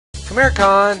Come here,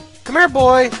 Con. Come here,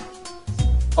 boy.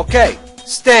 Okay,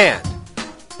 stand.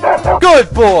 Good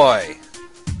boy.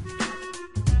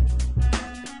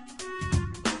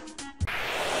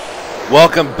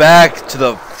 Welcome back to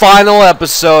the final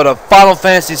episode of Final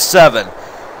Fantasy VII,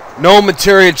 No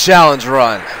Materia Challenge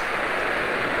Run.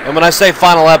 And when I say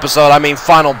final episode, I mean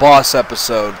final boss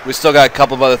episode. We still got a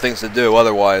couple of other things to do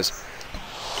otherwise.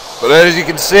 But as you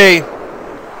can see,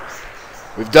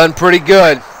 we've done pretty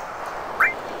good.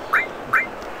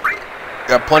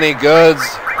 Got plenty of goods.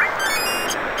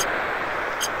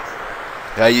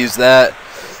 Gotta use that.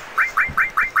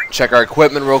 Check our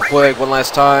equipment real quick one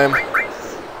last time.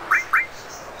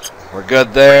 We're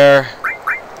good there.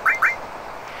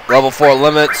 Level 4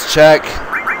 limits, check.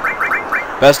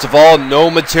 Best of all, no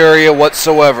materia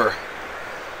whatsoever.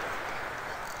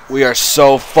 We are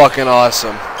so fucking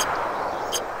awesome.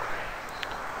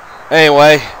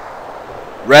 Anyway,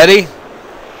 ready?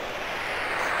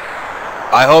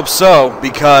 I hope so,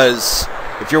 because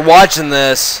if you're watching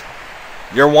this,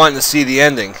 you're wanting to see the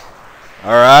ending.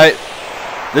 Alright?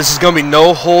 This is going to be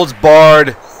no holds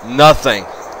barred, nothing.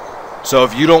 So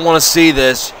if you don't want to see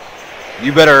this,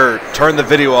 you better turn the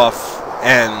video off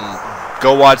and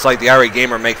go watch like the irate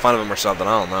gamer make fun of him or something.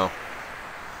 I don't know.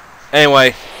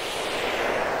 Anyway,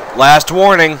 last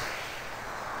warning.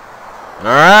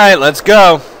 Alright, let's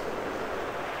go.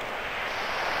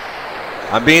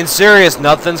 I'm being serious.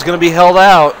 Nothing's going to be held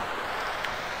out.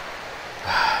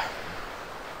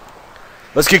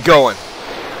 Let's get going.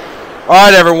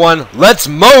 Alright, everyone. Let's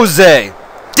mosey.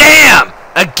 Damn!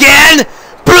 Again?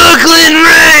 Brooklyn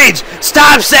Rage!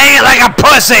 Stop saying it like a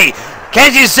pussy!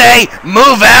 Can't you say,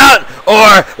 move out?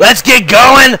 Or, let's get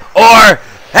going? Or,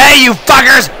 hey, you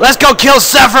fuckers, let's go kill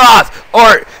Sephiroth!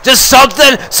 Or, just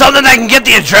something that can get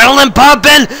the adrenaline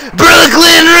pumping?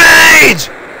 Brooklyn Rage!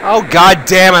 Oh, god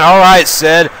damn it. Alright,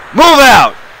 Sid. Move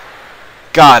out!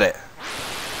 Got it.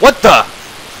 What the?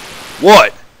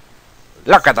 What?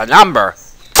 Look at the number.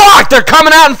 Fuck! They're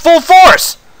coming out in full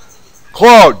force!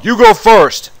 Cloud, you go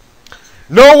first.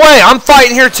 No way! I'm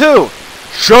fighting here too!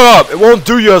 Shut up! It won't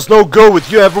do you. It's no good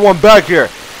with you everyone back here.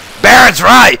 Barrett's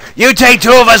right! You take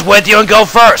 2 of us with you and go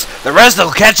first. The rest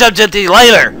will catch up to you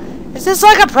later. Is this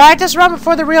like a practice run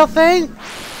before the real thing?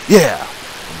 Yeah.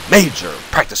 Major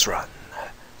practice run.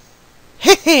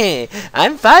 Hehe,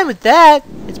 I'm fine with that.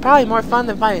 It's probably more fun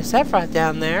than fighting Sephiroth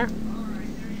down there.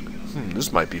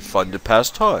 This might be fun to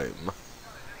pass time.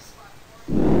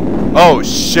 Oh,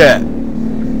 shit.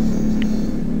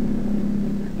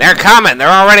 They're coming. They're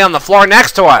already on the floor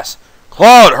next to us.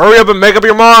 Claude, hurry up and make up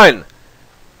your mind.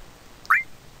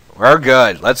 We're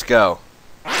good. Let's go.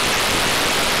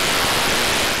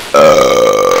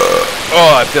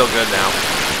 Oh, I feel good now.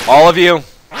 All of you,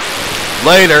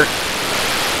 later.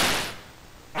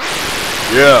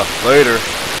 Yeah, later.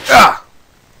 Ah!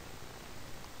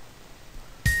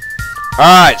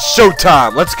 Alright,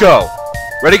 showtime. Let's go.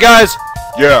 Ready, guys?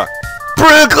 Yeah.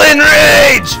 Brooklyn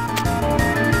Rage!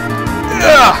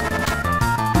 Ugh!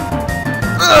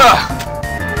 Ugh!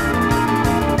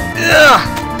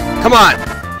 Ugh! Come on.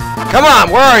 Come on,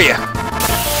 where are you?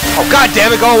 Oh, god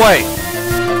damn it, go away.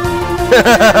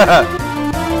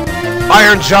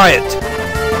 Iron Giant.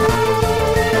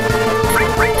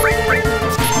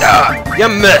 You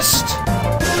missed.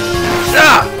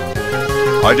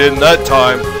 I didn't that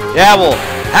time. Yeah, well,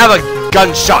 have a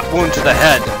gunshot wound to the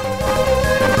head.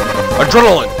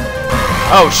 Adrenaline.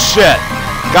 Oh, shit.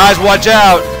 Guys, watch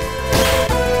out.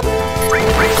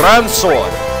 Grand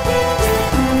sword.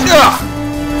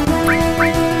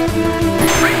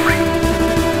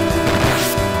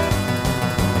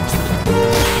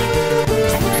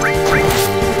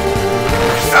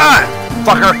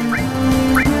 Fucker.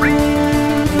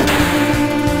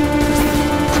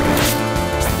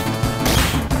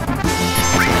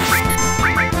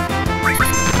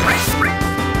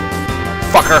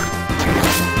 Fucker.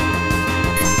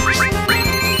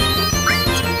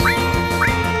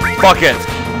 Fuck it.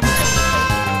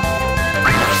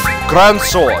 Grand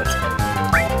sword.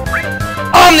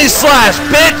 Omni slash,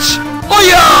 bitch! Oh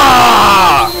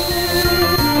yeah!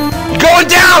 You going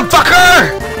down,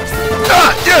 fucker!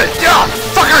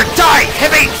 Fucker, die!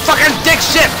 Heavy fucking dick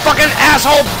shit! Fucking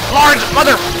asshole! Large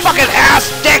motherfucking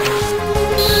ass dick!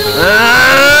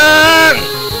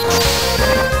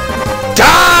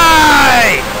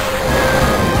 Die!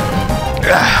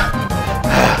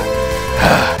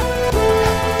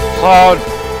 Claude.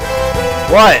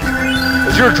 What?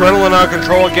 Is your adrenaline out of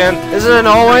control again? Isn't it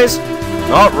always?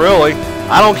 Not really.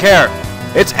 I don't care.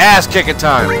 It's ass kicking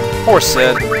time. Poor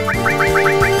Sid.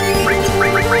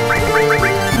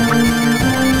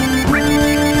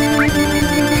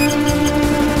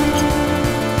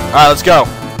 Alright, let's go.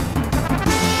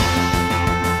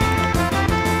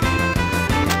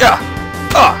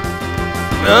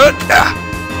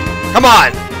 Come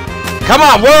on! Come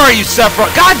on, where are you,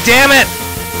 Sephiroth? God damn it!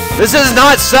 This is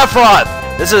not Sephiroth!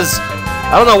 This is...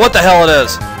 I don't know what the hell it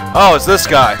is. Oh, it's this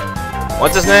guy.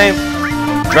 What's his name?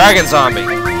 Dragon Zombie.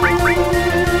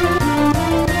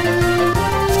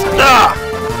 Ah!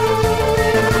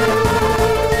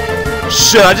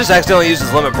 Shit, I just accidentally used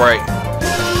his limit break.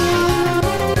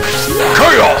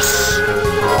 Chaos!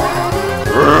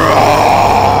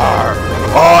 Roar!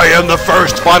 I am the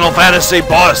first Final Fantasy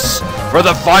boss for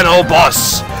the final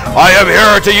boss. I am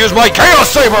here to use my Chaos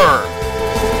Saber!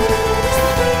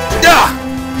 Yeah!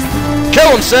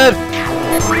 Kill him, Sid!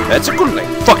 That's a good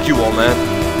name. Fuck you, old man.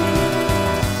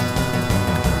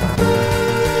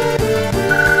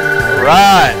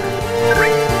 Alright.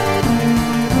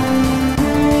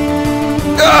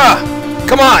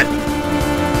 Come on!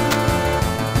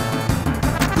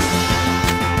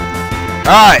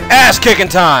 Alright, ass kicking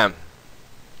time!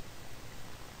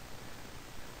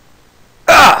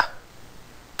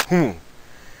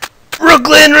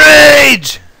 Brooklyn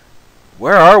Rage!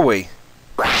 Where are we?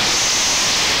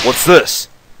 What's this?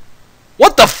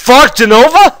 What the fuck,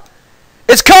 Jenova?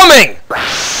 It's coming!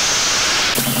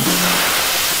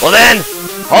 Well then,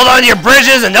 hold on to your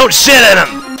bridges and don't shit in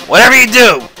them! Whatever you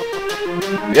do!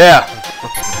 Yeah.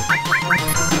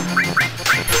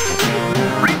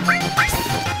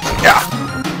 Yeah.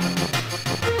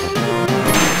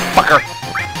 Fucker.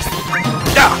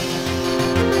 Yeah.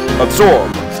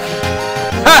 Absorb.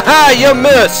 Haha, you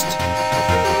missed!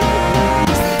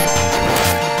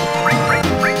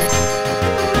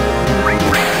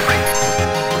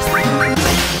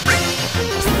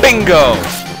 Bingo!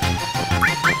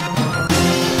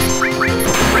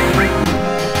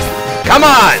 Come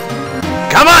on!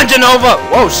 Come on, Jenova!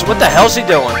 Whoa, what the hell's she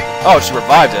doing? Oh, she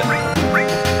revived it.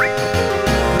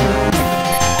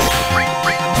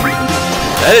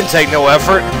 That didn't take no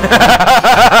effort.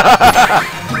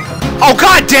 Oh,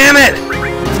 god damn it!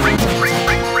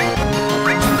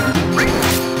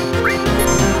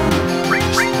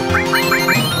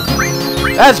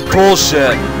 That's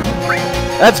bullshit.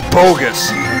 That's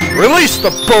bogus. Release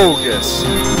the bogus.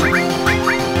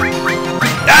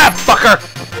 Ah, fucker!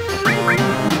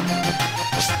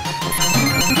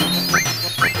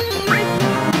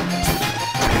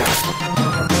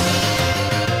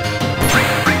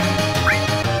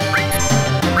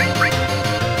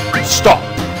 Stop.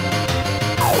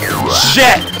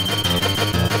 Shit!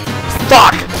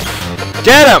 Fuck!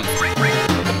 Get him!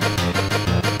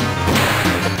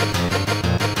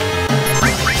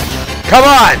 Come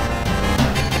on!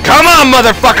 Come on,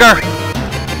 motherfucker!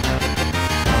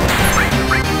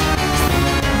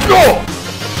 Go!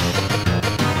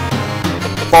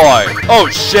 5. Oh,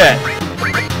 shit.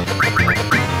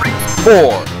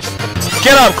 4.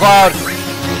 Get up, Cloud!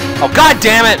 Oh, god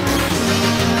damn it!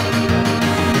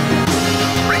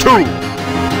 2.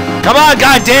 Come on,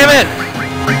 god damn it!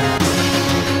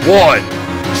 1.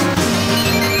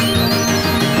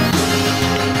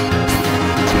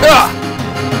 Ah!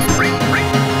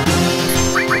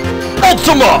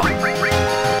 Ultima!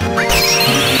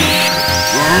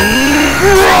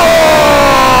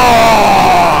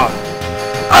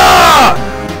 Ah!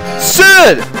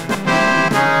 Sid!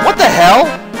 What the hell?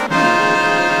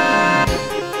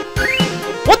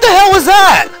 What the hell was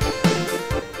that?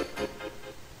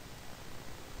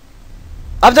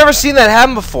 I've never seen that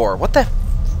happen before. What the?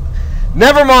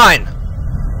 Never mind.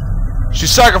 She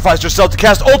sacrificed herself to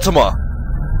cast Ultima.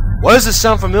 Why does this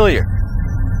sound familiar?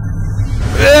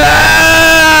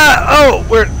 Oh,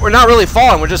 we're not really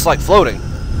falling. We're just like floating.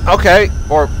 Okay,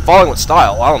 or falling with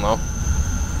style. I don't know.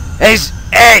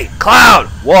 Hey, Cloud.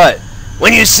 What?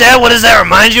 When you said, what does that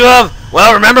remind you of?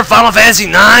 Well, remember Final Fantasy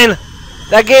IX?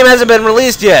 That game hasn't been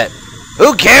released yet.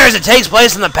 Who cares? It takes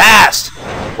place in the past.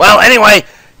 Well, anyway,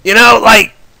 you know,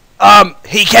 like,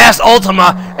 he casts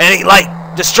Ultima and he like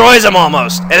destroys him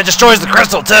almost, and it destroys the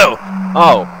crystal too.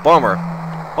 Oh, bummer.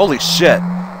 Holy shit.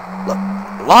 Look,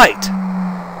 light.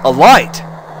 A light.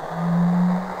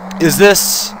 Is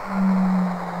this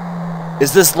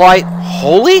light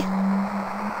holy?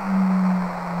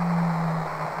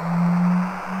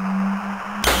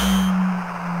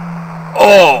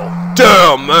 Oh,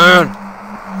 damn, man.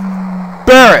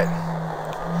 Barret.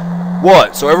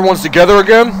 What? So everyone's together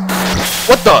again?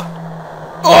 What the?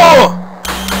 Oh!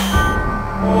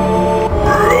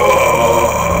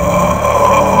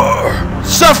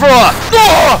 Sephiroth!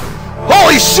 Oh!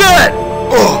 Holy shit!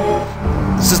 Oh!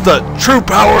 This is the true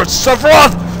power of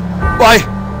Sephiroth!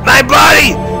 My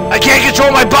body! I can't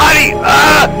control my body!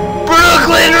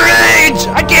 Brooklyn Rage!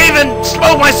 I can't even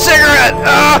smoke my cigarette!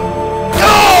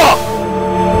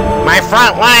 My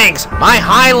front legs! My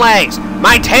hind legs!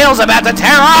 My tail's about to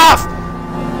tear off!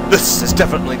 This is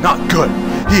definitely not good.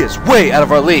 He is way out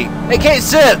of our league. Hey, can't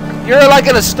sit! You're like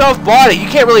in a stuffed body. You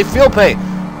can't really feel pain.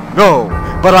 No,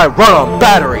 but I run on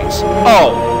batteries.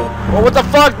 Oh. Well, what the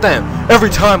fuck then? Every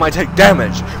time I take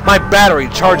damage, my battery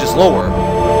charges lower.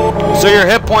 So your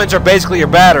hit points are basically your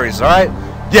batteries, alright?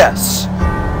 Yes.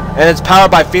 And it's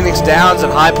powered by Phoenix Downs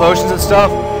and high potions and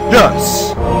stuff?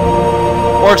 Yes.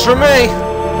 Works for me.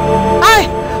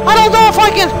 I don't know if I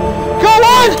can go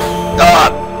on.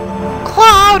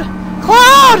 Cloud!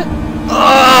 Cloud!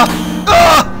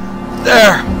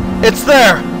 There. It's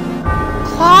there.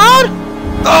 Cloud?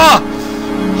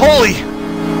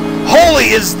 Holy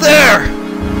is there.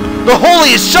 The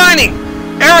holy is shining.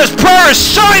 Aerith's prayer is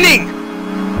shining.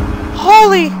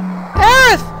 Holy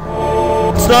Aerith.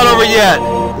 It's not over yet.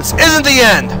 This isn't the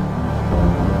end.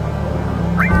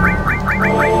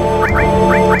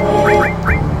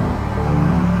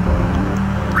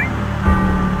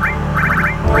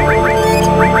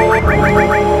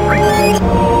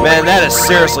 Man, that is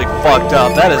seriously fucked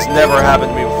up. That has never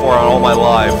happened to me before in all my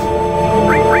life.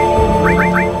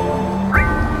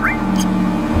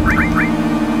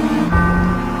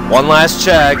 One last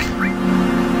check.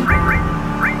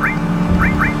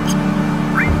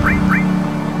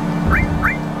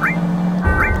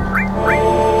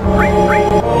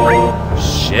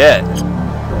 Shit.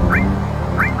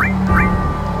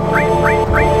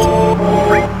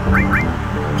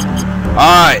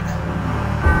 Alright.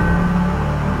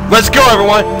 Let's go,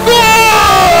 everyone!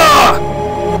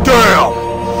 Damn!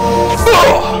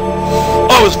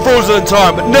 I was frozen in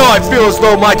time, but now I feel as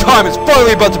though my time is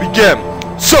finally about to begin.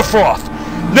 Sephiroth,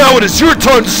 now it is your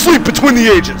time to sleep between the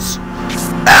ages.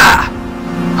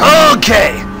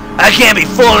 Okay. I can't be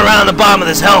fooling around the bottom of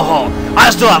this hellhole. I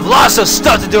still have lots of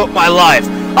stuff to do with my life.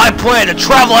 I plan to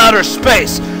travel outer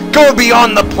space, go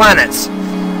beyond the planets.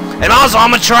 And also,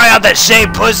 I'm gonna try out that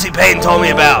shaved pussy Peyton told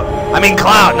me about. I mean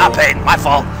Cloud, not Peyton, my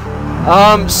fault.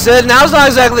 Sid, now's not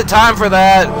exactly the time for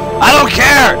that. I don't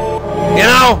care. You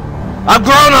know, I'm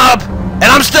grown up, and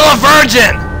I'm still a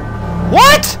virgin.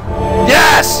 What?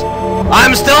 Yes,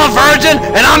 I'm still a virgin,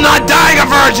 and I'm not dying a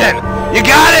virgin. You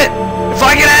got it? If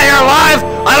I get out of here alive,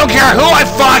 I don't care who I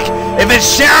fuck. If it's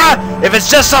Shara, if it's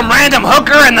just some random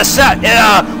hooker in the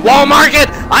Wall Market,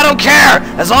 I don't care.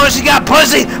 As long as she got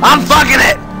pussy, I'm fucking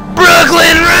it.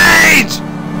 Brooklyn Rage!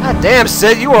 God damn,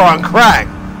 Sid, you are on crack.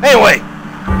 Anyway,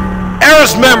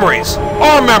 Aerith's memories,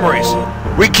 our memories.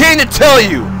 We came to tell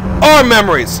you, our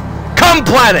memories. Come,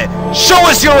 planet, show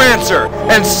us your answer,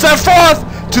 and Sephiroth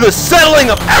to the settling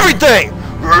of everything.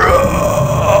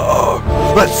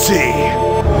 Let's see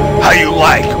how you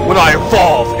like when I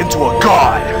evolve into a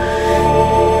god.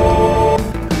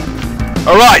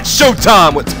 Alright,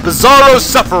 showtime with Bizarro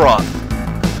Sephiroth.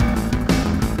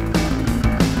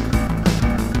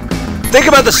 Think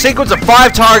about the sequence of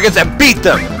 5 targets and beat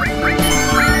them.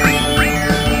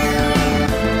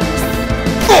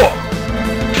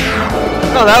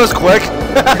 Oh, that was quick.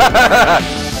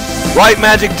 White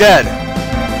magic dead.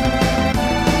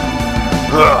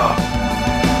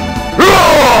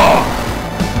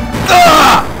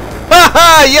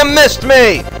 Haha, you missed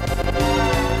me.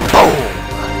 Boom.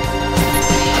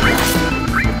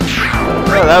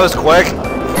 Oh, that was quick.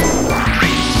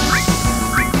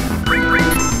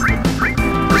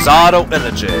 It's auto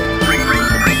energy.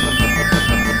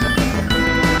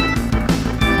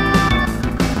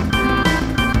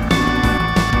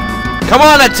 Come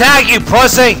on, attack, you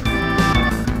pussy!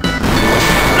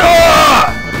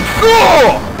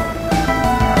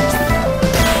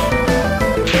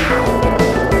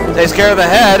 Takes care of the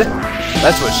head.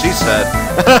 That's what she said.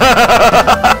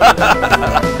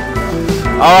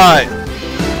 Alright.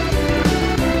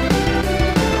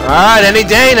 Alright, any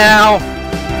day now.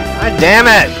 God damn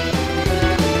it.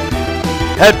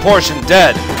 Head portion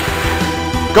dead.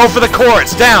 Go for the core,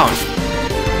 it's down.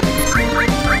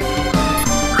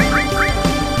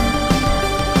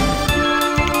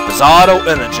 It's auto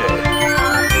energy.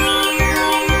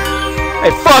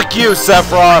 Hey, fuck you,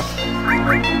 Sephiroth.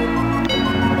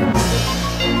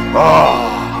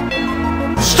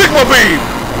 Stigma beam.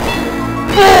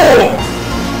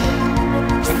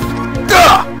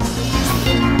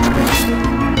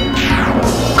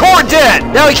 Core dead.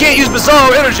 Now he can't use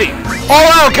Bizarro energy. All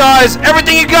out, guys.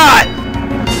 Everything you got.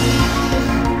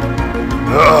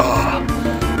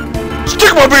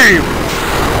 Stigma beam.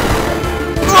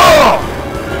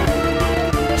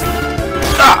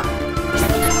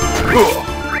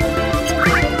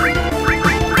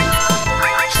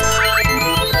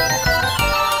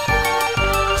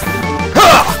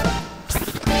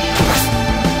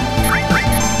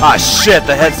 Ah, shit,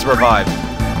 the head's revived.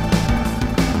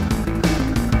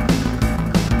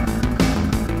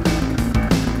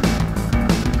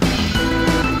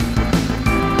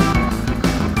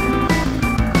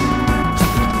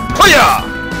 Hiya!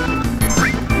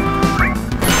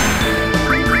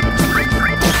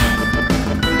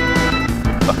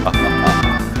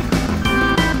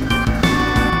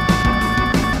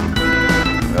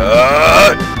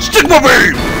 Stick my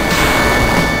beam!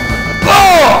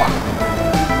 Oh!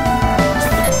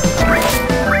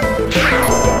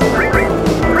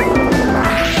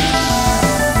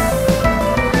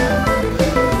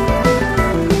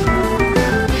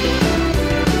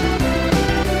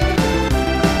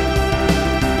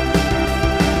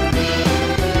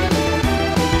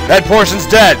 That portion's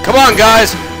dead. Come on,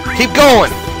 guys. Keep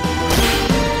going.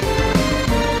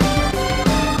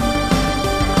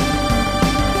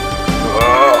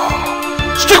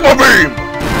 Stick my beam!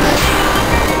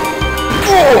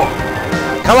 Oh.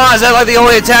 Come on, is that like the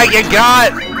only attack you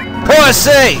got?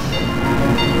 Pussy!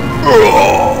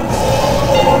 Oh.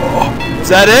 Is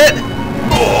that it?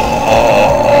 Oh.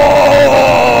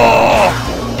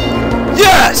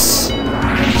 Yes!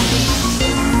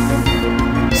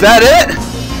 Is that it?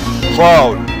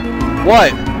 Cloud.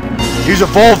 What? He's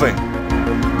evolving.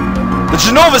 The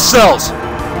Jenova cells!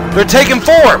 They're taking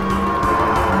form!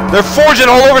 They're forging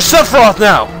all over Sephiroth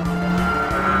now!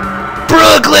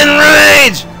 Brooklyn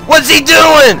Rage! What's he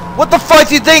doing? What the fuck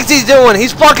do you think he's doing?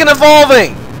 He's fucking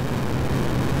evolving!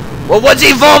 Well, what's he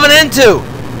evolving into?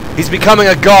 He's becoming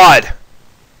a god.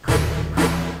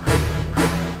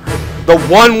 The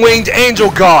one-winged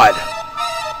angel god.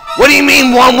 What do you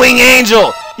mean one-winged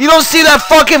angel? You don't see that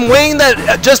fucking wing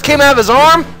that just came out of his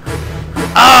arm?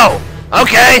 Oh,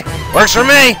 okay. Works for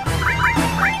me.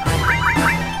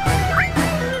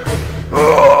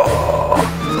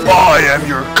 I am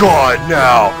your god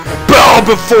now. Bow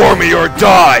before me or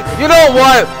die. You know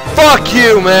what? Fuck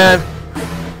you, man.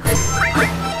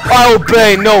 I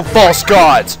obey no false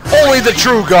gods. Only the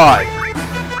true god.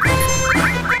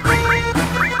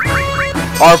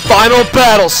 Our final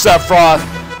battle, Sephiroth.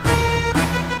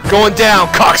 Going down,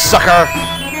 cocksucker.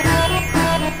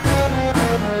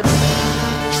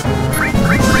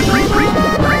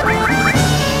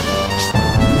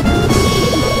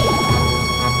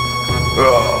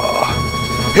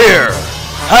 Here,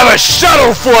 have a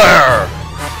shadow flare!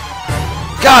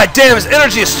 God damn, his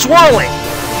energy is swirling!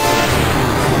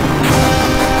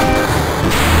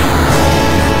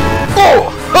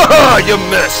 Oh! Haha, you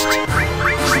missed!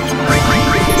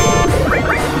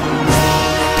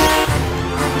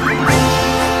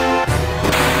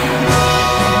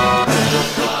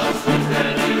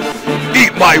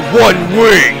 Eat my one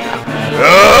wing!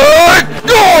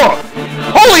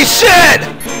 Holy shit!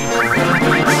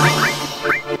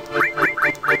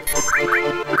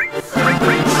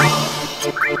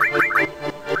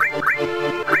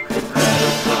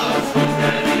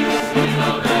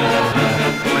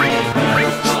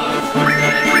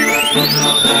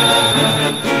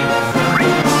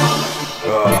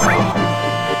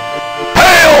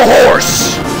 Hail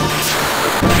horse!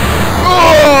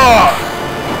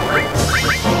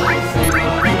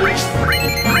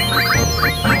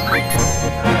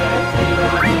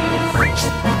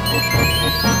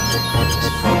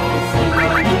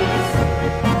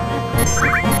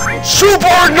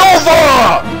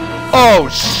 Supernova! Oh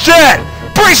shit!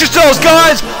 Brace yourselves,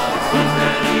 guys!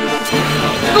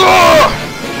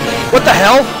 What the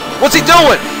hell? What's he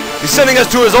doing? He's sending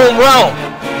us to his own realm.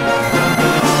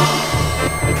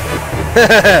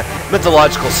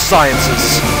 Mythological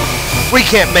sciences. We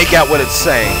can't make out what it's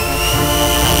saying.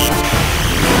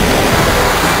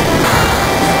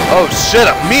 Oh shit,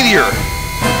 a meteor!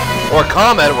 Or a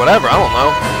comet or whatever, I don't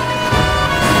know.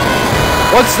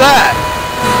 What's that?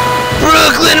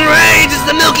 Brooklyn Rage is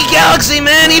the Milky Galaxy,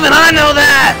 man! Even I know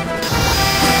that!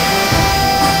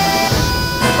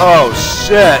 Oh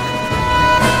shit.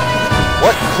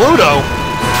 What? Pluto?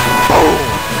 Boom!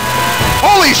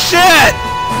 Holy shit!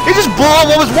 He just blew up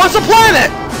what was once a planet!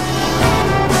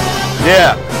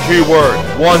 Yeah, keyword,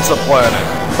 once a planet.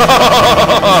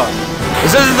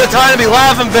 This isn't the time to be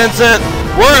laughing, Vincent!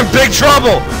 We're in big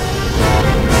trouble!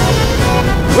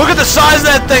 Look at the size of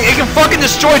that thing! It can fucking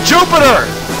destroy Jupiter!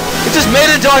 It just made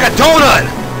it into like a donut!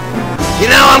 You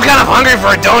know, I'm kind of hungry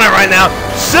for a donut right now.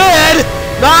 Sid!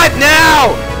 Not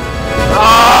now!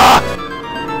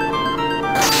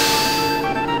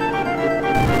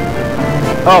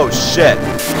 Oh shit.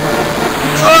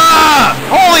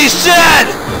 Holy shit!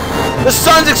 The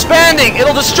sun's expanding!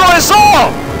 It'll destroy us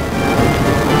all!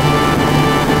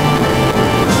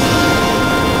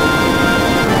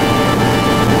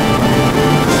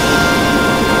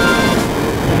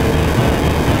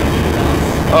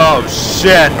 Oh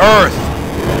shit, Earth!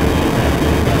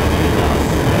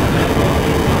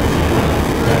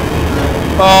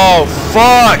 Oh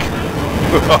fuck!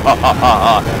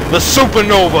 The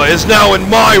supernova is now in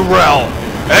my realm,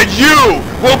 and you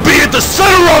will be at the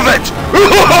center of it!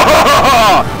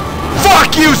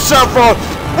 Fuck you, Sephiroth!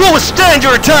 We'll withstand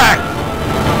your attack!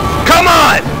 Come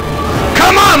on!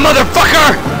 Come on,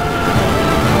 motherfucker!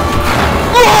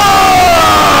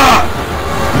 Ah!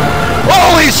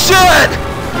 Holy shit!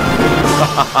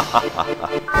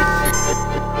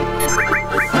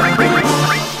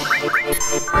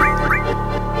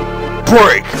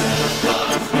 Break!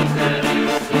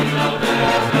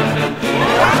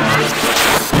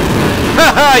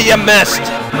 Haha, you missed!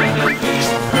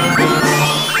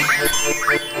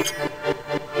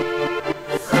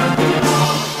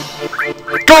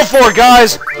 Go for it,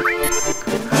 guys!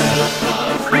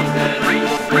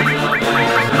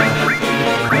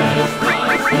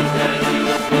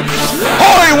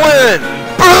 I win!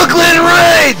 Brooklyn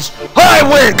Rage! I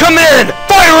win! Come in!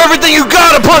 Fire everything you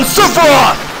got upon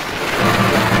Sephiroth!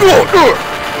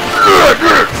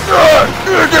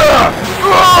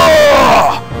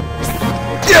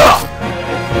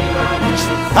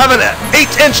 Have an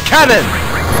 8-inch cannon!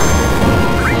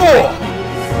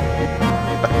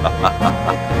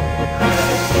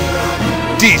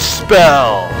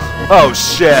 Dispel! Oh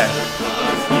shit!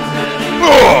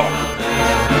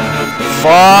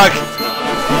 Fuck!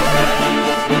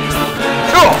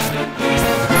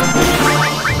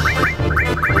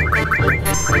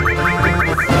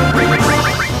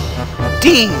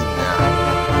 Dean!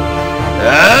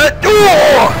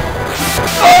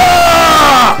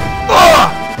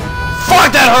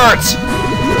 Fuck, that hurts!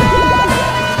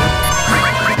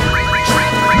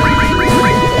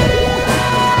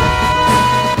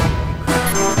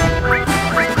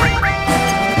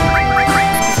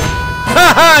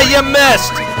 Haha, you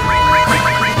missed!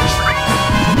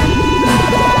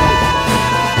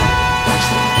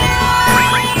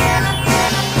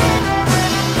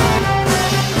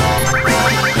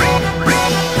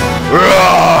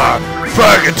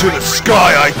 Back into the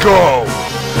sky I go!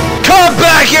 Come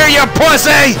back here, you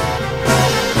pussy!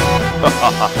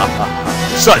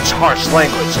 Such harsh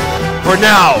language. For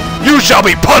now, you shall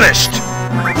be punished!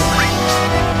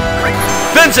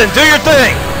 Vincent, do your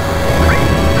thing!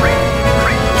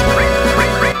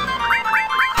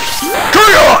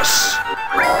 Chaos!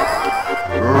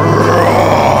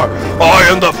 I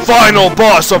am the final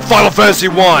boss of Final Fantasy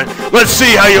 1. Let's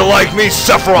see how you like me,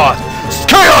 Sephiroth!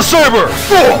 Chaos Saber!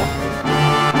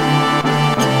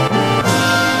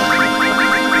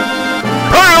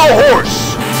 Pale Horse!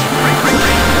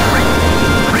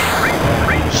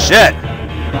 Shit!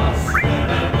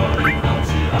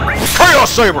 Chaos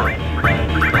Saber!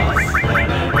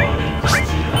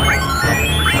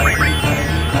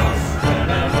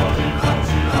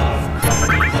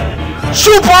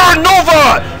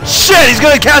 Supernova! Shit, he's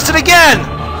gonna cast it again!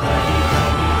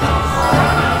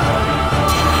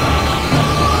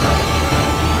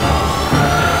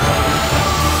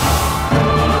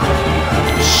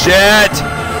 Shit!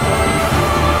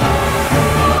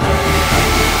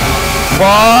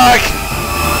 Fuck!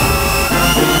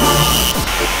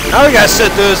 Now we gotta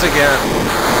sit through this again.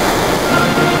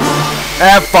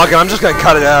 Ah, fuck it, I'm just gonna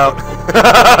cut it out.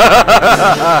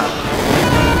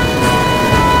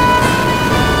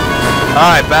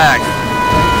 Alright, back.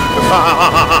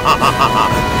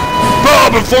 Bow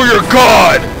before your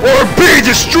god, or be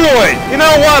destroyed! You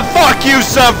know what? Fuck you,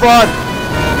 Sephiroth!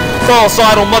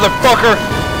 Falsidal motherfucker!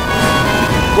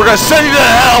 We're gonna send you to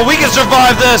hell! We can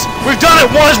survive this! We've done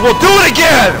it once, we'll do it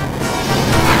again!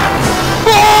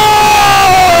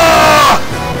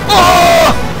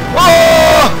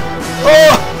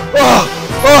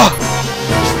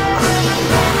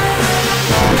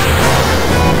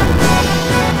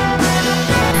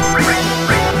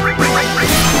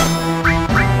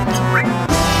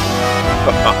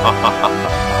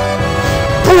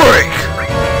 Break!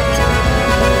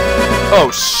 Oh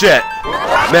shit!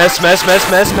 Mess.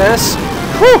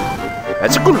 Whew!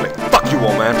 That's a good one. Fuck you,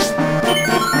 old man.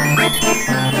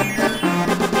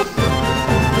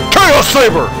 Chaos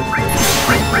Saber!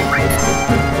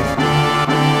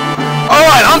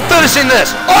 Alright, I'm finishing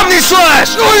this! Omni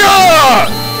Slash! Oh yeah!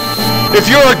 If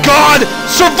you're a god,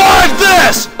 survive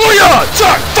this! Oh yeah!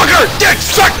 Suck! Fucker! Dick!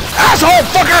 Suck! Asshole!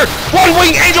 Fucker!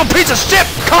 One-wing angel piece of shit!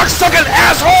 Cocksucking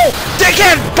asshole!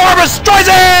 Dickhead! Barbara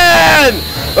Streisand!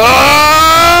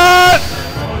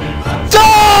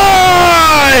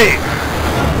 Die!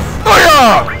 Oh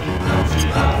yeah!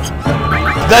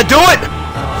 Did that do it?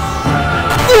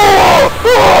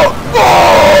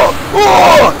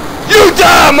 You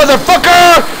die,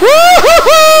 motherfucker!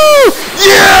 Woo-hoo-hoo!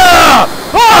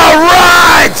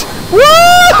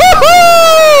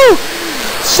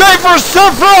 Safer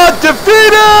Sephiroth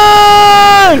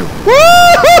defeated!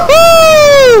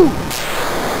 Woo-hoo-hoo!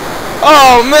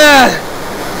 Oh man!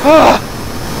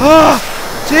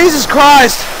 Jesus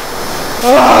Christ!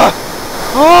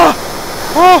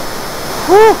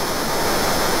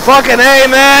 Fucking A,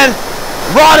 man!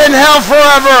 Rot in hell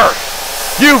forever!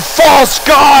 You false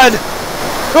god!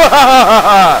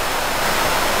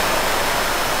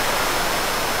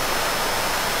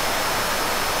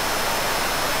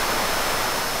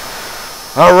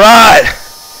 Alright!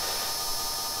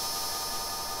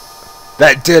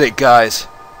 That did it, guys.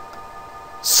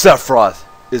 Sephiroth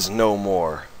is no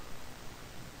more.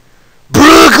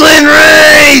 Brooklyn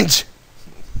Range!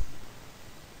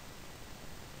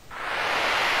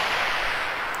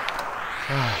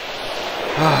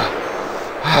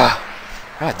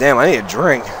 God damn, I need a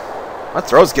drink. My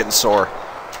throat's getting sore.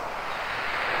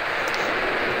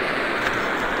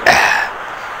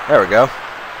 There we go.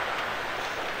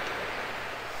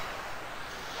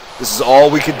 This is all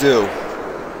we could do.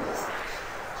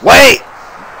 Wait!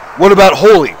 What about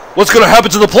Holy? What's gonna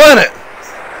happen to the planet?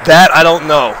 That I don't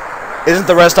know. Isn't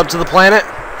the rest up to the planet?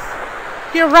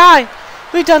 You're right.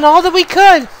 We've done all that we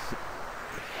could.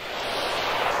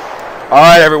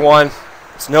 Alright, everyone.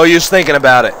 It's no use thinking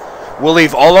about it. We'll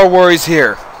leave all our worries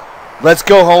here. Let's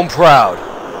go home proud.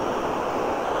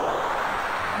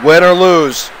 Win or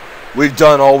lose, we've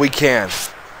done all we can.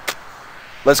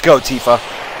 Let's go, Tifa.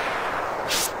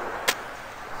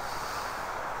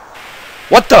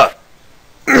 What the?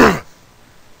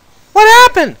 What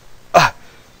happened?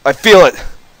 I feel it.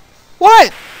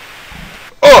 What?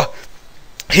 Oh!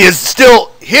 He is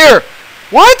still here!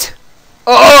 What?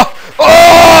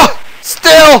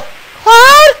 Still!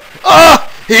 Cloud?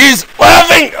 He's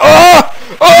laughing!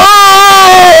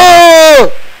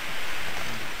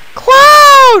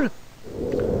 Cloud!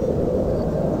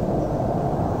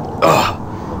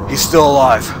 He's still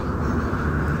alive.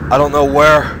 I don't know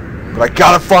where, but I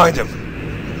gotta find him.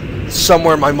 He's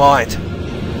somewhere in my mind.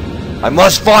 I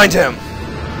must find him!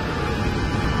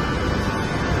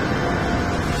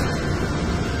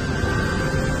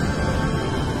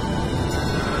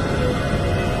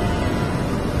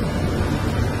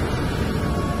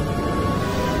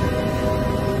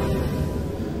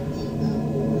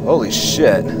 Holy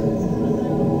shit.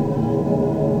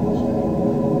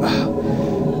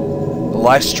 The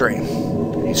live stream.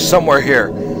 He's somewhere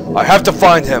here. I have to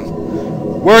find him.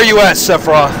 Where are you at,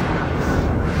 Sephiroth?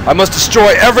 I must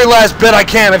destroy every last bit I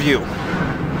can of you.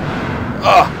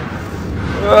 Huh?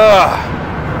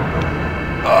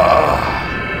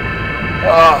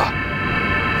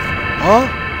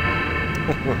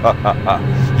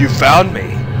 You found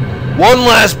me. One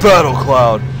last battle,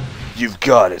 Cloud. You've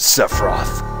got it,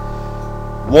 Sephiroth.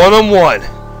 One-on-one.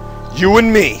 You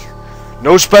and me.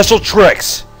 No special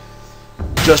tricks.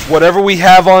 Just whatever we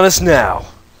have on us now.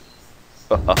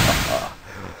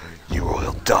 You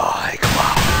will die,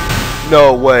 Cloud.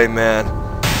 No way, man.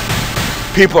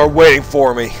 People are waiting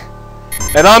for me.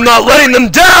 And I'm not letting them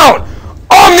down!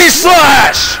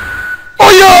 Omni-Slash!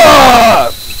 Oh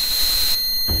yeah!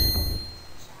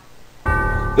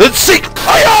 Let's see!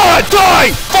 Oh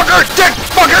die! Fucker! Dick!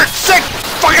 Fucker! Sick!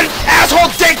 Fucking asshole!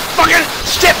 Dick! Fucking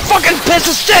shit! Fucking piece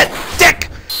of shit! Dick!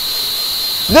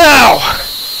 Now!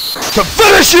 To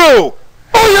finish you!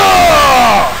 Oh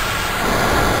yeah!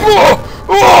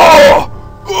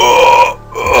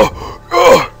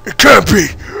 It can't be!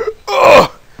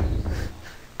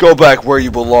 Go back where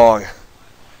you belong.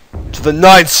 To the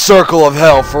ninth circle of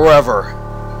hell forever.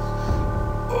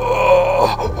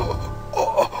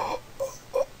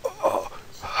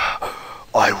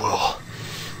 I will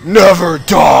never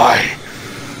die.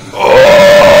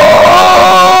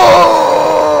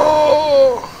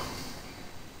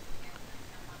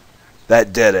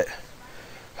 That did it.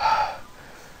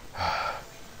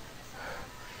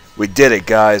 We did it,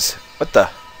 guys. What the?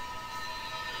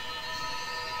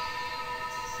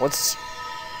 What's...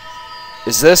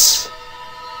 Is this...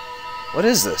 What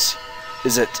is this?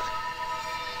 Is it...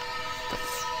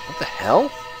 What the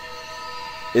hell?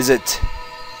 Is it...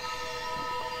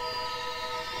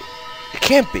 It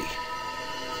can't be.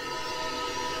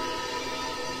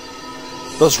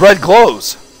 Those red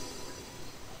glows.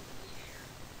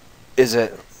 Is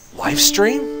it live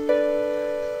stream?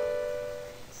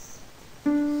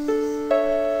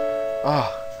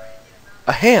 Ah,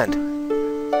 a hand.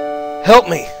 Help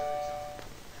me.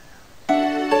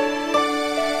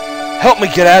 Help me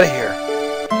get out of here.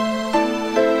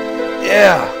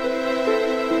 Yeah.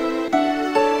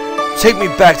 Take me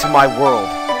back to my world.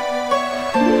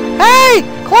 Hey!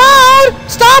 Cloud!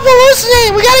 Stop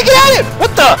hallucinating! We gotta get out of here!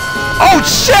 What the? Oh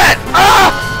shit!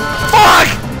 Ah! Fuck!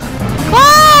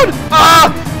 Cloud!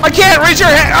 I can't reach your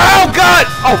hand! Oh, God!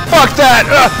 Oh, fuck that!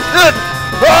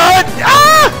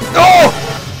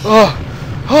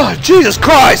 Oh, Jesus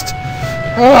Christ!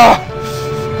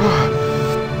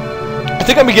 I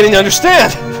think I'm beginning to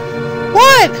understand.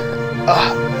 What?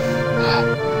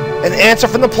 An answer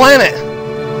from the planet.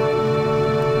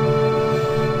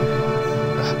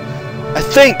 I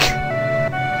think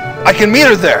I can meet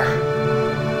her there.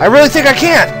 I really think I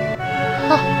can.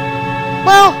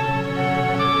 Well,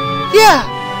 yeah,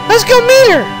 let's go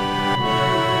meet her.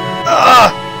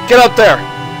 Get up there.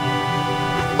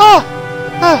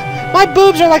 My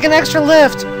boobs are like an extra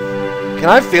lift. Can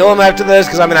I feel them after this?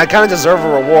 Because, I mean, I kind of deserve a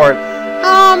reward.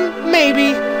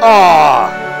 Maybe.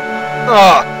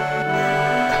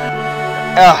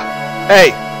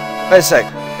 Hey, wait a sec.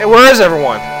 Hey, where is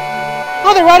everyone?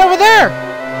 Oh, they're right over there.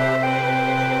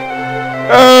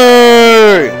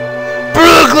 Hey!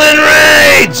 Brooklyn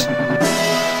Rage!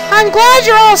 I'm glad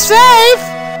you're all safe.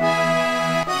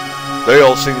 They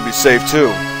all seem to be safe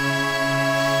too.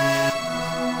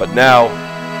 But now,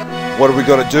 what are we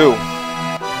gonna do?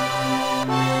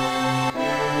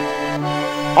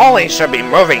 Ollie should be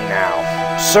moving now,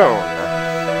 soon.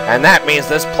 And that means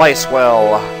this place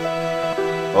will...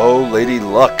 Oh, Lady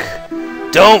Luck.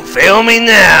 Don't fail me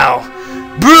now!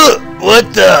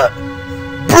 What the...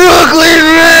 Brooklyn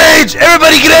Rage!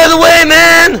 Everybody get out of the way,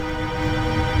 man!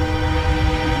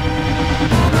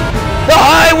 The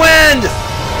high wind!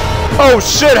 Oh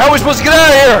shit, how are we supposed to get out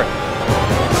of here?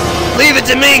 Leave it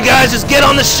to me, guys. Just get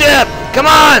on the ship. Come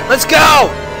on, let's go!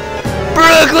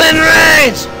 Brooklyn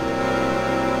Rage!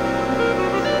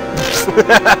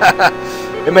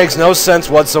 It makes no sense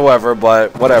whatsoever,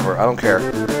 but whatever. I don't care.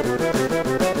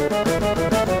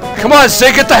 Come on,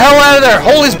 Sid, get the hell out of there!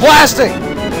 Holy's blasting!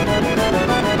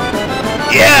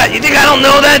 Yeah, you think I don't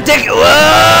know that, dick? Whoa!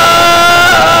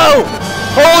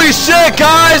 Holy shit,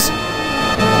 guys!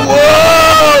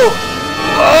 Whoa!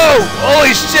 Oh!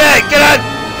 Holy shit! Get out!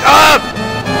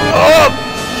 Up!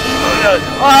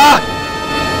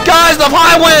 Guys, the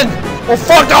high wind! Well,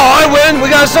 fuck the high wind! We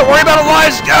gotta start worrying about our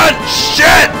lives! God,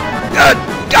 shit!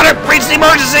 Gotta reach the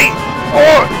emergency!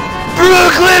 Or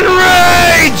Brooklyn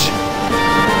Rage!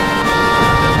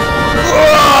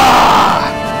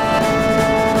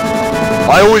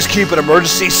 I always keep an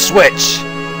emergency switch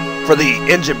for the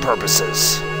engine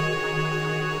purposes.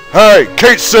 Hey,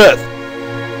 Kate Sith!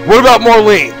 What about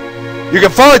Marlene? You can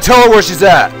finally tell her where she's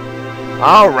at.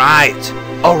 Alright.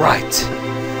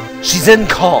 She's in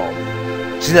Calm.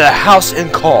 She's at a house in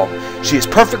Calm. She is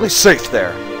perfectly safe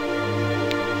there.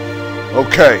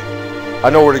 Okay. I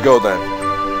know where to go then.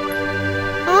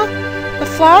 Huh? The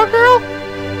flower girl?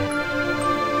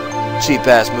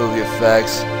 Cheap-ass movie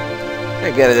effects. I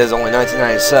get it is only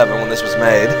 1997 when this was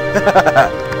made.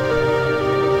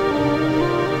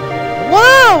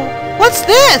 Whoa! What's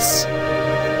this?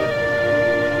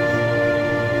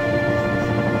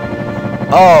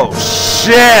 Oh,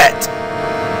 shit!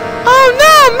 Oh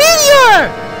no, meteor!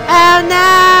 Oh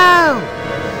no!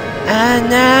 Oh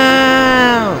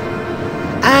no!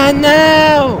 Oh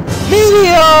no!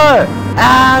 Meteor!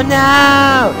 Oh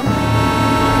no!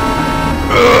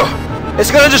 Ugh. It's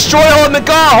gonna destroy all of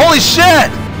McGaw! Holy shit!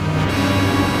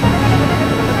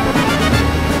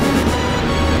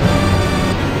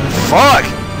 Fuck!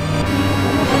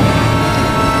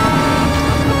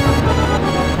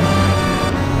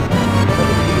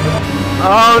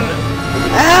 Oh no!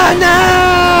 Oh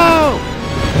no!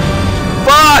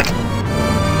 Fuck!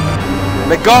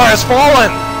 McGaw has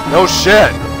fallen! No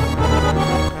shit!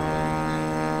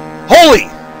 Holy!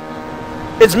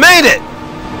 It's made it!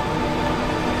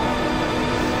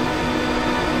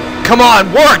 Come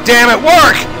on, work, damn it,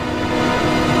 work!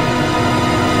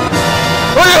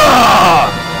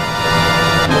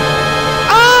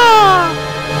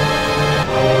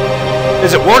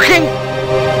 Is it working?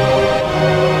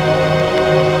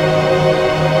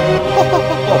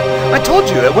 I told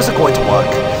you it wasn't going to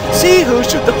work. See who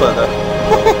shoot the further.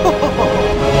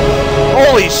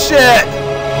 Holy shit!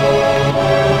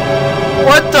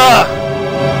 What the?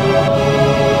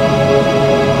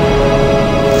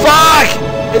 Fuck!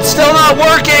 It's still not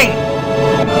working!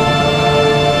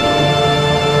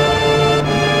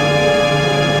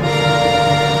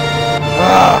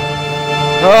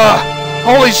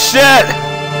 Holy shit!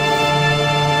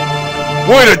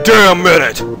 Wait a damn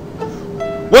minute!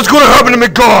 What's gonna happen to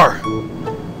McGar?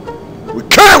 We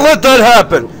can't let that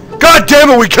happen! God damn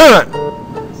it, we can't!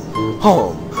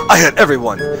 Oh, I had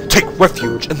everyone take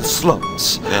refuge in the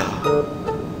slums.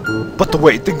 But the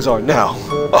way things are now,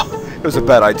 it was a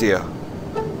bad idea.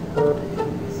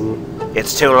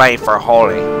 It's too late for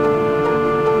Holy.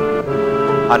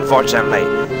 Unfortunately,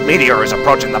 meteor is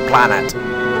approaching the planet.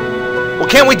 Well,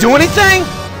 can't we do anything?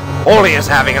 Holy is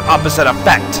having an opposite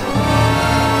effect.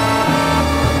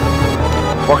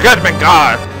 For good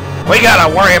God, we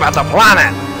gotta worry about the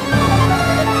planet.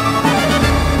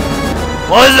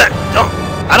 What is it?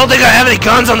 I don't think I have any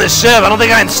guns on this ship. I don't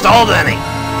think I installed any.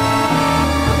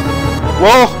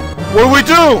 Well, what do we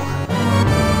do?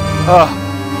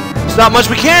 There's not much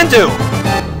we can do.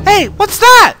 Hey, what's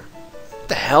that? What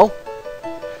the hell?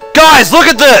 Guys, look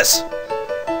at this!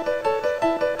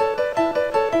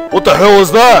 What the hell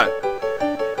is that?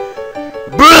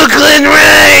 Brooklyn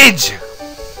Rage!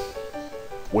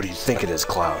 What do you think it is,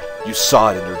 Cloud? You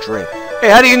saw it in your dream. Hey,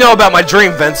 how do you know about my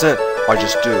dream, Vincent? I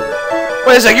just do.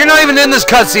 Wait a sec, you're not even in this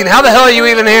cutscene. How the hell are you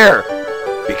even here?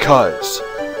 Because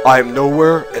I am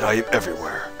nowhere and I am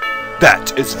everywhere.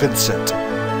 That is Vincent.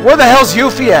 Where the hell's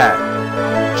Yuffie at?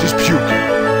 She's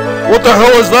puking. What the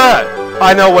hell is that?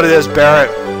 I know what it is,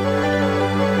 Barrett.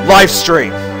 Live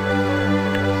stream.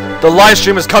 The live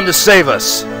stream has come to save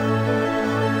us.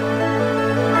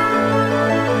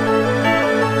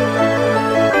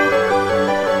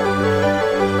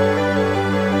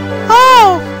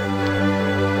 Oh!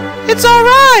 It's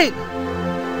alright!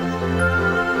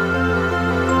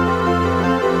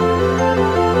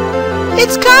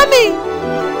 It's coming!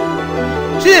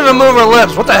 She didn't even move her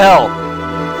lips. What the hell?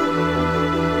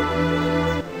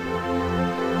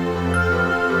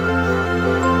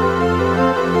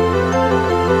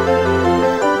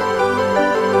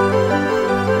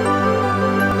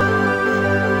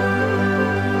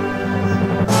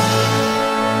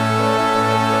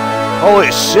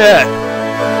 Holy shit.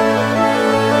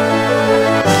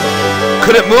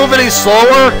 Could it move any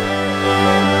slower?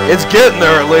 It's getting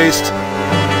there at least.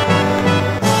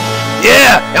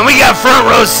 Yeah, and we got front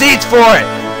row seats for it.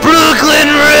 Brooklyn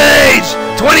Rage!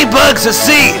 $20 a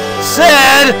seat.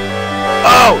 Said.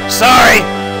 Oh, sorry.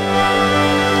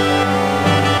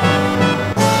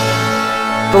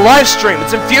 The live stream,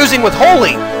 it's infusing with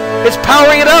holy. It's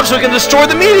powering it up so it can destroy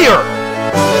the meteor.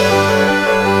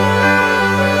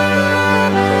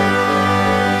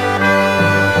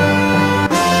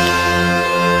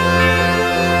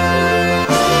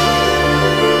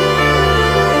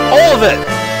 All of it.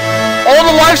 All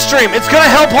the live stream, it's gonna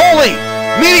help holy.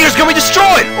 Meteor's gonna be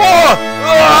destroyed. Oh!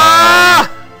 Ah!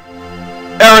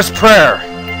 Era's prayer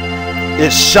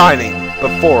is shining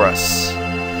before us.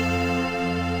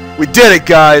 We did it,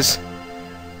 guys.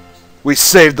 We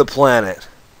saved the planet.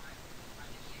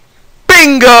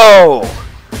 Bingo!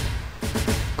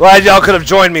 Glad y'all could have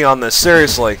joined me on this,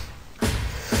 seriously.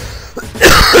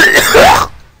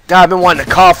 God, I've been wanting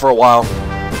to cough for a while.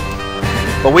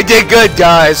 But we did good,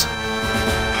 guys.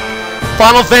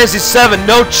 Final Fantasy VII,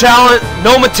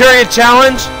 no materia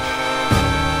challenge,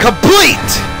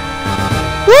 complete!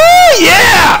 Woo,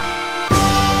 yeah!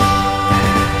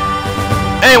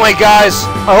 Anyway, guys,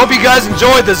 I hope you guys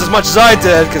enjoyed this as much as I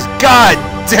did, because god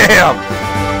damn,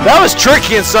 that was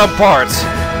tricky in some parts.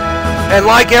 And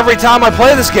like every time I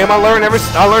play this game, I learn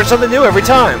something new every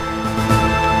time.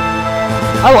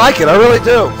 I like it, I really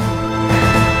do.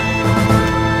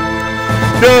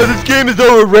 No, this game is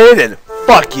overrated.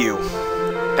 Fuck you.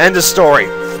 End of story.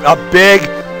 A big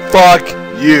fuck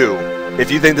you if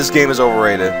you think this game is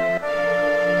overrated.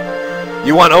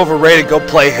 You want overrated, go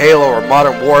play Halo or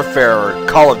Modern Warfare or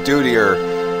Call of Duty or...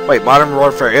 Wait, Modern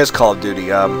Warfare is Call of Duty.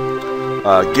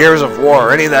 Gears of War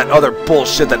or any of that other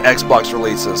bullshit that Xbox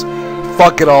releases.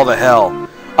 Fuck it all to hell.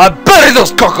 I bury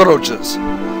those cockroaches!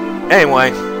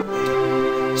 Anyway.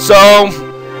 So,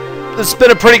 this has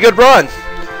been a pretty good run.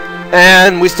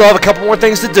 And we still have a couple more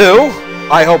things to do.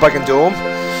 I hope I can do them.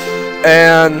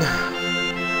 And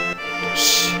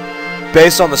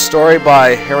based on the story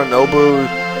by Hironobu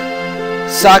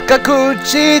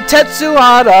Sakaguchi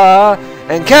Tetsuhara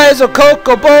and Keizo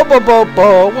Chocobo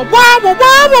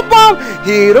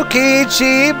Hiroki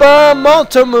Chiba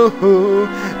Motomu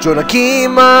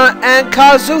Junakima and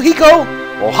Kazuhiko.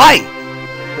 Oh, hi!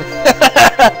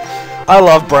 I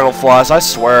love Brentalfloss, I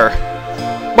swear.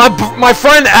 My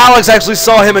friend Alex actually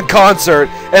saw him in concert,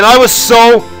 and I was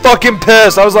so fucking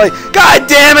pissed. I was like, God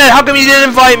damn it, how come you didn't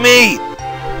invite me?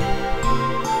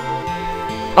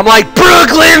 I'm like,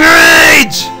 Brooklyn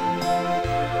Rage!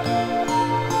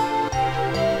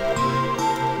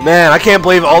 Man, I can't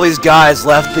believe all these guys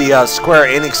left the Square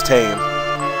Enix team.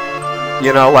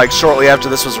 You know, like shortly after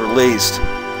this was released.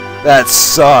 That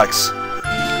sucks.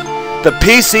 The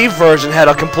PC version had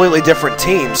a completely different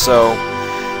team, so...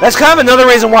 That's kind of another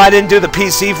reason why I didn't do the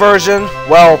PC version.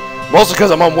 Well, mostly because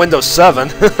I'm on Windows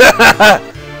 7.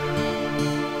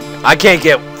 I can't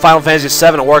get Final Fantasy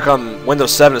VII to work on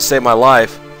Windows 7 to save my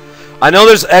life. I know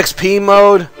there's XP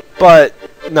mode, but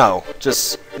no,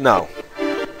 just no.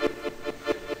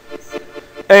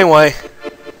 Anyway,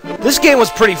 this game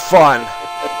was pretty fun,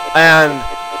 and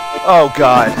oh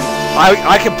god,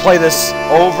 I could play this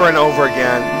over and over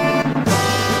again.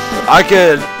 I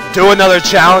could do another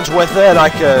challenge with it.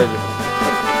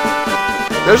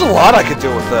 There's a lot I could do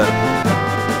with it.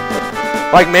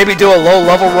 Like maybe do a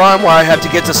low-level run where I have to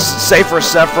get to Safer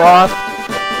Sephiroth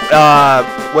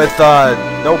with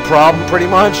no problem, pretty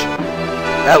much,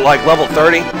 at like level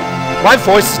 30. My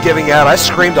voice is giving out. I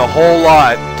screamed a whole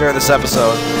lot during this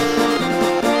episode.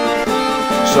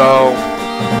 So...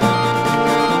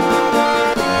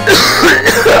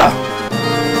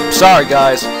 sorry,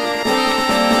 guys.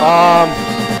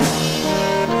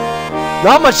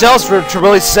 Not much else to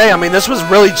really say. I mean, this was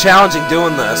really challenging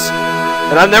doing this.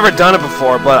 And I've never done it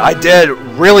before, but I did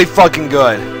really fucking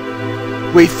good.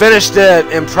 We finished it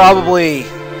in probably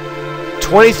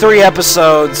 23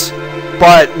 episodes,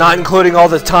 but not including all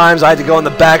the times I had to go in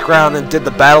the background and did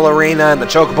the battle arena and the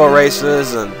Chocobo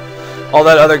Races and all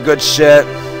that other good shit.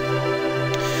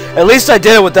 At least I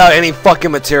did it without any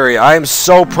fucking materia. I am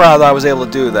so proud that I was able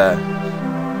to do that.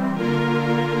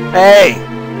 Hey,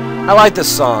 I like this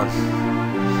song.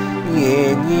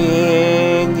 Yeah,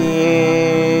 yeah,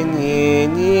 yeah, yeah, yeah,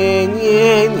 yeah, yeah, yeah,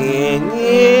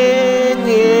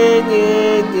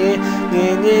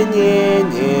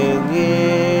 yeah,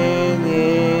 yeah,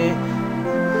 yeah.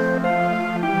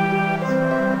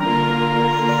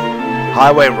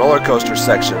 Highway and roller coaster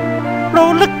section.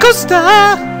 Roller coaster.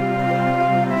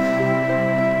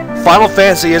 Final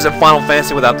Fantasy isn't Final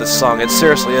Fantasy without this song. It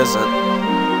seriously isn't.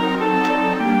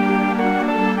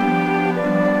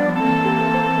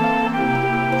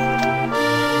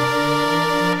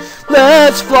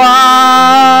 Let's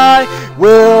fly,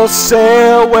 we'll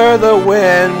sail where the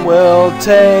wind will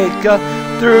take us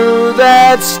through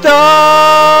that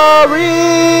starry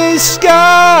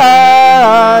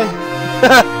sky.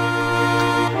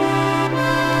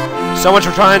 So much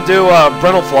for trying to do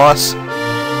Brentalfloss.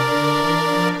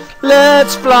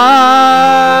 Let's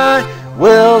fly,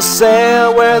 we'll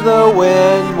sail where the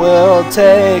wind will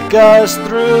take us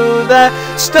through that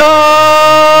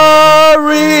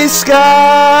starry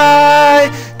sky.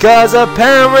 'Cause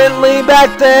apparently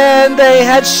back then they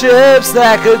had ships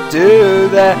that could do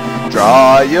that.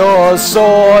 Draw your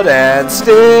sword and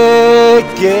stick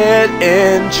it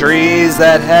in trees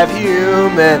that have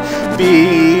human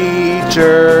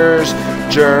features.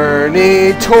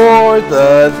 Journey toward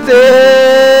the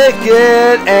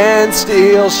thicket and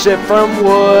steal shit from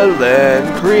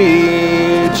woodland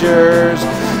creatures.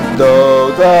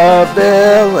 Though the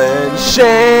villain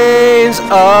shames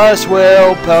us,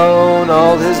 will pwn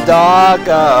all his dark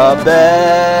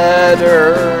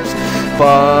abettors.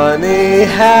 Funny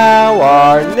how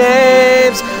our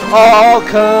names all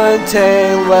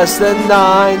contain less than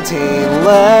 19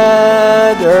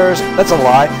 letters. That's a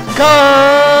lie.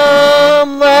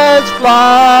 Come, let's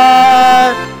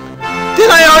fly.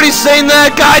 Didn't I already sing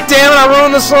that? God damn it, I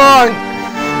ruined the song.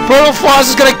 Brentalfloss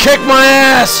is gonna kick my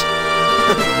ass.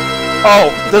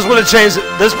 Oh, this would have changed it.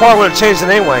 This part would have changed it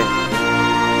anyway.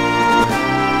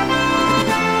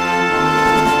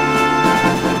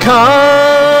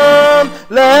 Come,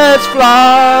 let's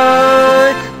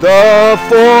fly. The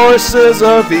forces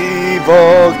of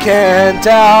evil can't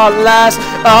outlast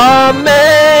a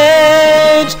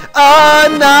mage, a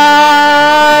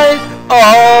knight,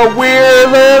 a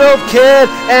weird little kid,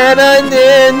 and a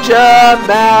ninja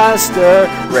master.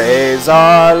 Raise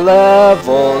our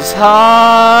levels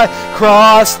high,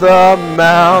 cross the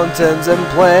mountains and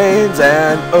plains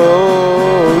and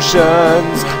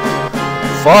oceans.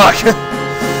 Fuck.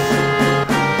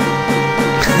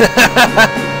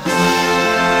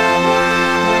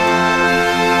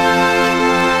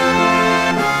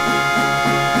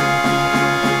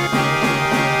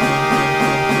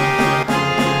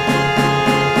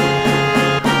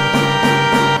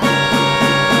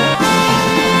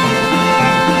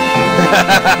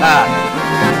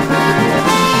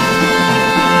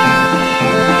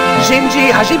 Shinji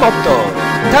Hashimoto,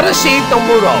 Tadashi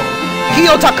Tomuro,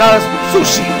 Kiyotaka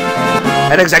Sushi,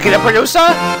 and executive producer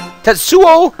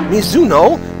Tetsuo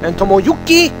Mizuno and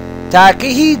Tomoyuki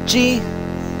Takeichi.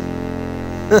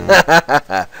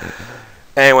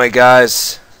 Anyway,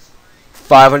 guys,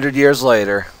 500 years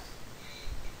later.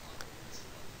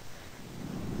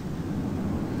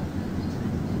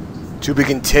 To be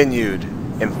continued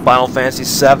in Final Fantasy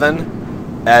VII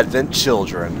Advent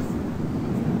Children.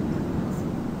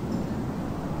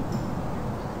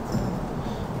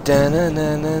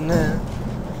 Da-na-na-na-na.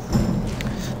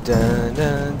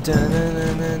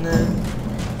 Da-na-da-na-na-na.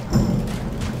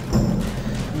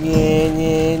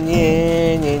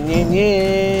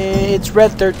 It's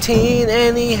Red 13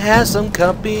 and he has some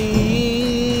cuppies.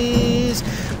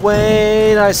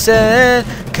 Wait, I said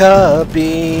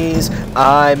cubbies.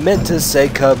 I meant to say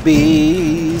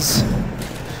cubbies.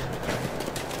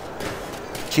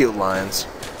 Cute lines.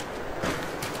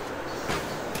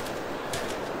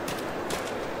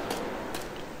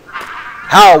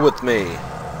 Howl with me.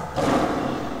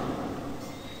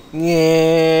 Yeah.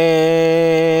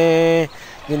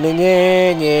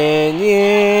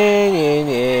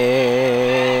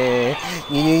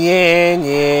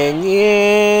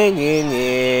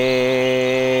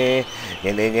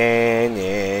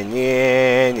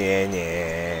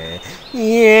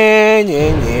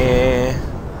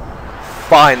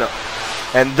 Final.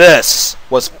 And this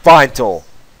was Final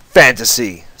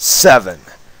Fantasy 7.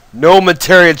 No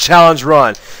Materia Challenge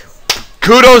Run.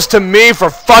 Kudos to me for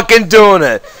fucking doing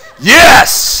it.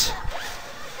 Yes!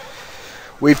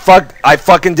 I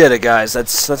fucking did it, guys.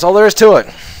 That's all there is to it.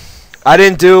 I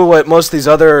didn't do what most of these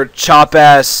other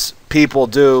chop-ass people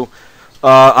do.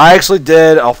 I actually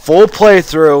did a full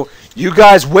playthrough. You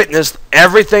guys witnessed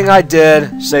everything I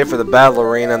did, save for the battle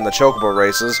arena and the Chocobo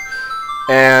Races.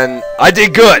 And I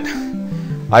did good.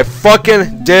 I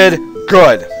fucking did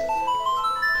good.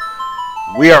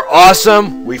 We are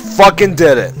awesome. We fucking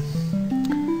did it.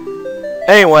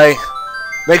 Anyway,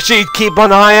 make sure you keep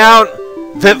an eye out.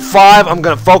 VIP 5, I'm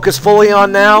going to focus fully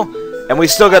on now. And we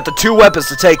still got the 2 weapons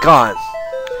to take on.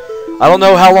 I don't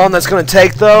know how long that's going to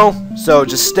take, though. So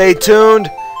just stay tuned.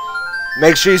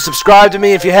 Make sure you subscribe to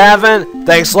me if you haven't.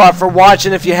 Thanks a lot for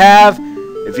watching if you have.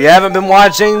 If you haven't been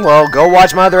watching, well, go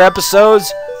watch my other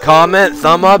episodes. Comment,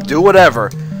 thumb up, do whatever.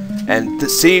 And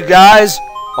see you guys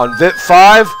on VIP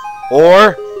 5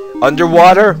 or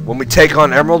underwater when we take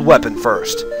on Emerald Weapon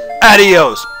first.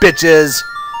 Adios, bitches!